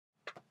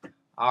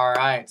All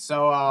right,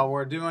 so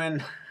we're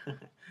doing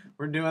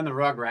we're doing the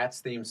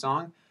Rugrats theme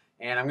song,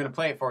 and I'm gonna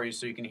play it for you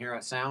so you can hear how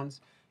it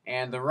sounds.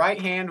 And the right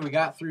hand we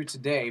got through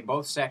today,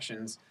 both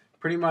sections.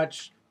 Pretty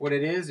much what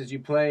it is you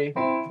play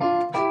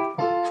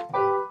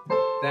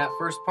that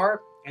first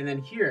part, and then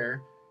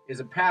here is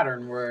a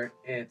pattern where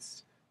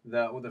it's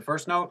the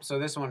first note. So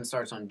this one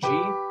starts on G,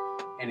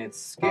 and it's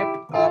skip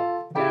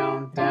up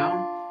down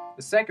down.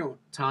 The second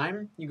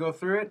time you go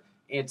through it,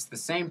 it's the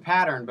same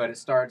pattern, but it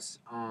starts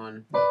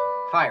on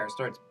higher. It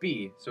starts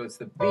B, so it's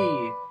the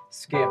B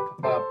skip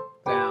up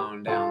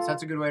down down. So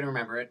that's a good way to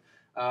remember it.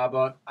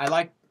 But I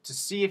like to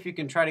see if you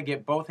can try to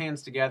get both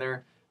hands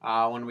together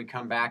when we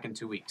come back in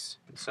 2 weeks.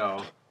 So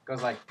it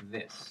goes like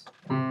this.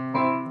 And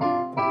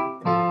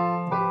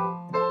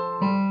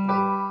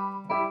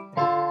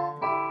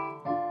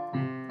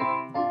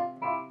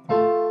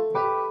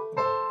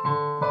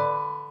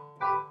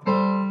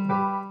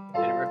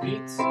it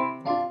repeats.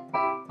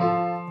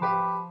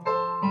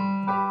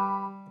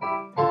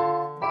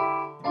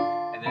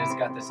 And then it's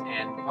got this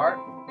end part.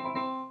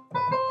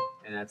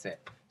 And that's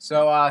it.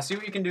 So see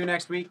what you can do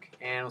next week,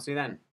 and we'll see you then.